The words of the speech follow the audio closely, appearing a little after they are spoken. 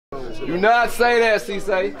Do not say that,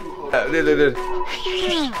 C-Say. You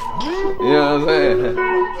know what I'm saying?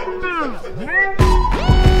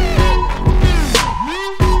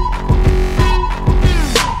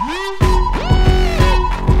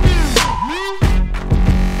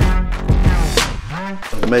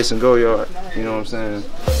 Mason Goyard, you know what I'm saying?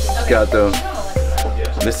 Got the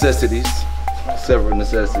necessities, several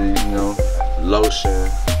necessities, you know, lotion,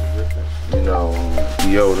 you know,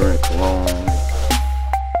 deodorant, cologne.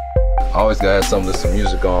 I always gotta have some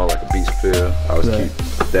music on, like a beach feel. I always keep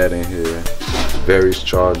that in here. Various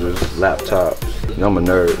chargers, laptops. You know, I'm a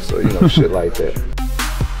nerd, so you know, shit like that.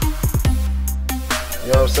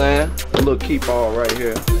 You know what I'm saying? A little keep all right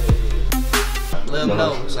here. Let them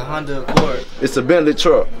know, it's a Honda Accord. It's a Bentley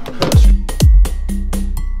truck.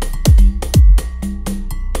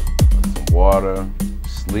 Some water,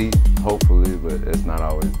 sleep, hopefully, but it's not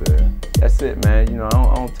always there. That's it, man. You know,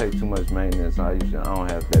 I don't take too much maintenance. I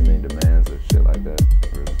don't have that many demands or shit like that,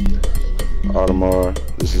 really. Audemars,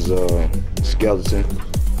 this is a skeleton.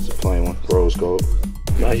 It's a plain one, rose gold.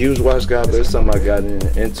 Not a huge watch guy, but it's something I got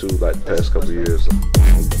into like the past couple of years. So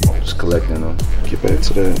just collecting them. Get back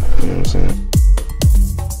to that, you know what I'm saying?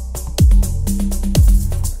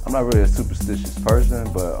 I'm not really a superstitious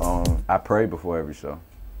person, but I pray before every show.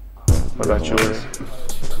 What about yours?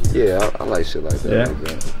 Yeah, I like shit like that. Yeah. Like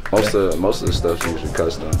that. Most of the stuff's usually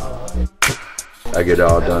custom. I get it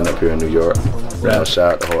all done up here in New York. Right.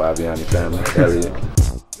 Shout out the whole Aviani family. Area.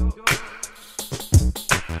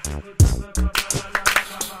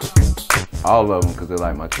 All of them, because they're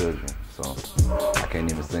like my children. So I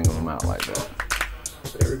can't even single them out like that.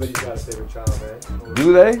 Everybody's got a favorite child, right?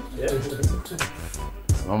 Do they? Yeah.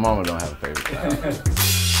 My mama don't have a favorite child.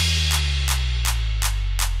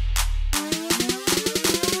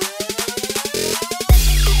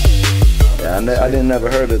 Yeah, I didn't never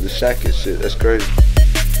heard of the shacket shit. That's crazy.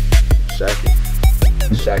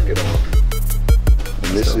 Shacket on.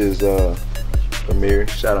 And this is Amir.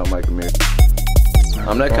 Shout out Mike Amir.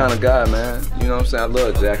 I'm that kind of guy, man. You know what I'm saying? I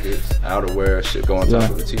love jackets, outerwear, shit go on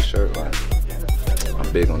top of a t-shirt. Like,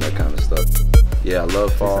 I'm big on that kind of stuff. Yeah, I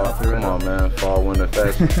love fall. Come on, man. Fall, winter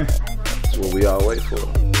fashion. That's what we all wait for.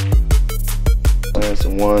 And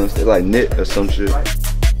some ones, they like knit or some shit.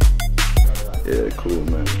 Yeah, cool,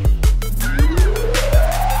 man.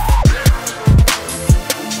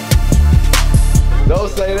 Don't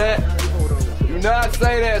say that. Do not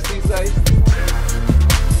say that, C-Say.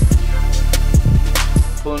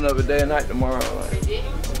 Pulling up a day and night tomorrow. Like.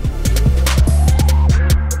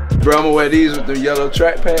 Bro, I'm gonna wear these with the yellow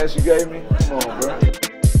track pants you gave me. Come on, bro.